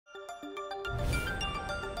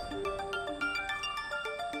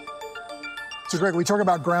So Greg, we talk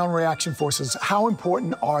about ground reaction forces. How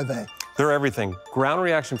important are they? They're everything. Ground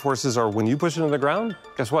reaction forces are when you push into the ground,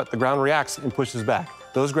 guess what? The ground reacts and pushes back.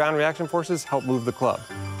 Those ground reaction forces help move the club.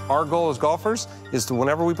 Our goal as golfers is to,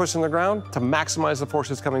 whenever we push in the ground, to maximize the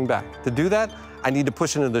forces coming back. To do that, I need to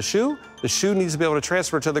push into the shoe. The shoe needs to be able to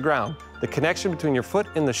transfer to the ground. The connection between your foot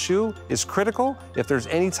and the shoe is critical. If there's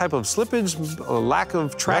any type of slippage, a lack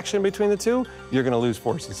of traction between the two, you're gonna lose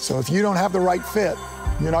forces. So if you don't have the right fit,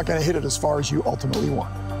 you're not gonna hit it as far as you ultimately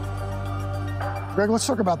want. Greg, let's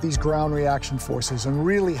talk about these ground reaction forces and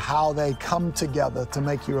really how they come together to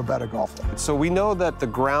make you a better golfer. So we know that the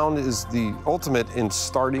ground is the ultimate in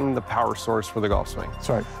starting the power source for the golf swing. That's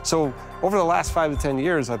right. So over the last 5 to 10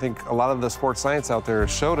 years, I think a lot of the sports science out there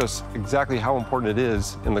has showed us exactly how important it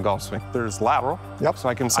is in the golf swing. There's lateral, yep. So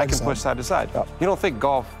I can push side to side. Yep. You don't think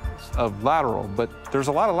golf of lateral, but there's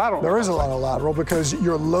a lot of lateral. There is a lot of lateral because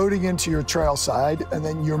you're loading into your trail side and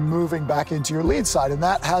then you're moving back into your lead side, and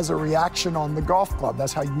that has a reaction on the golf club.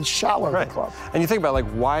 That's how you shallow the club. And you think about, like,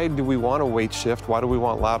 why do we want a weight shift? Why do we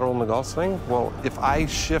want lateral in the golf swing? Well, if I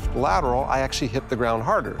shift lateral, I actually hit the ground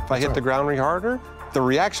harder. If I hit the ground harder, the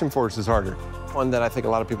reaction force is harder. One that I think a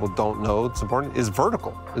lot of people don't know it's important is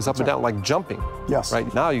vertical, is up and down, like jumping. Yes.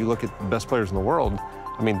 Right now, you look at the best players in the world,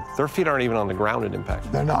 I mean, their feet aren't even on the ground at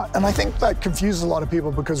impact. They're not. And I think that confuses a lot of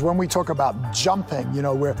people because when we talk about jumping, you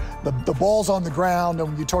know, where the ball's on the ground, and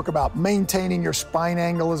when you talk about maintaining your spine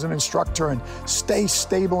angle as an instructor and stay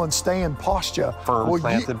stable and stay in posture. Firm,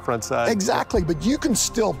 planted front side. Exactly, but you can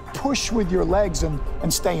still push with your legs and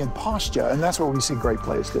stay in posture, and that's what we see great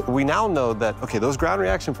players do. We now know that, okay, those ground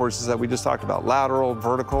reaction forces that we just talked about, lateral,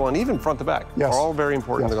 vertical, and even front to back, are all very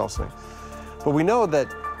important in the golf swing. But we know that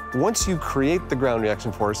once you create the ground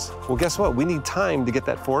reaction force, well, guess what? We need time to get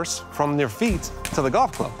that force from their feet to the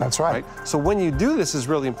golf club. That's right. So when you do this is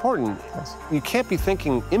really important. Yes. You can't be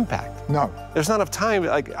thinking impact. No. There's not enough time.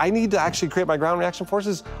 Like, I need to actually create my ground reaction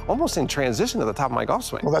forces almost in transition to the top of my golf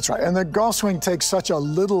swing. Well, that's right. And the golf swing takes such a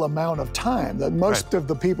little amount of time that most of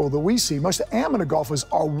the people that we see, most amateur golfers,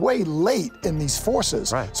 are way late in these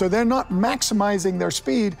forces. Right. So they're not maximizing their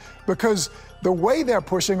speed because the way they're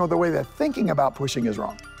pushing or the way they're thinking about pushing is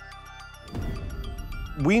wrong.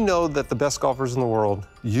 We know that the best golfers in the world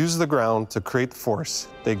use the ground to create the force.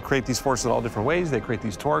 They create these forces in all different ways. They create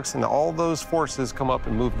these torques, and all those forces come up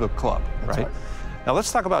and move the club, right? Now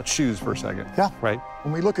let's talk about shoes for a second. Yeah. Right?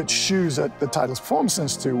 When we look at shoes at the Titleist Performance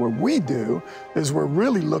Institute, what we do is we're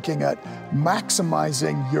really looking at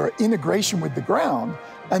maximizing your integration with the ground,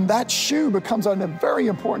 and that shoe becomes a very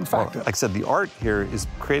important factor. Well, like I said, the art here is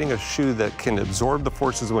creating a shoe that can absorb the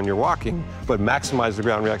forces when you're walking, but maximize the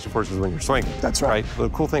ground reaction forces when you're swinging. That's right. The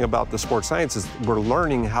cool thing about the sports science is we're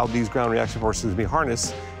learning how these ground reaction forces can be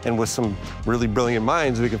harnessed, and with some really brilliant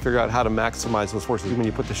minds, we can figure out how to maximize those forces. When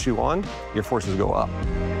you put the shoe on, your forces go up.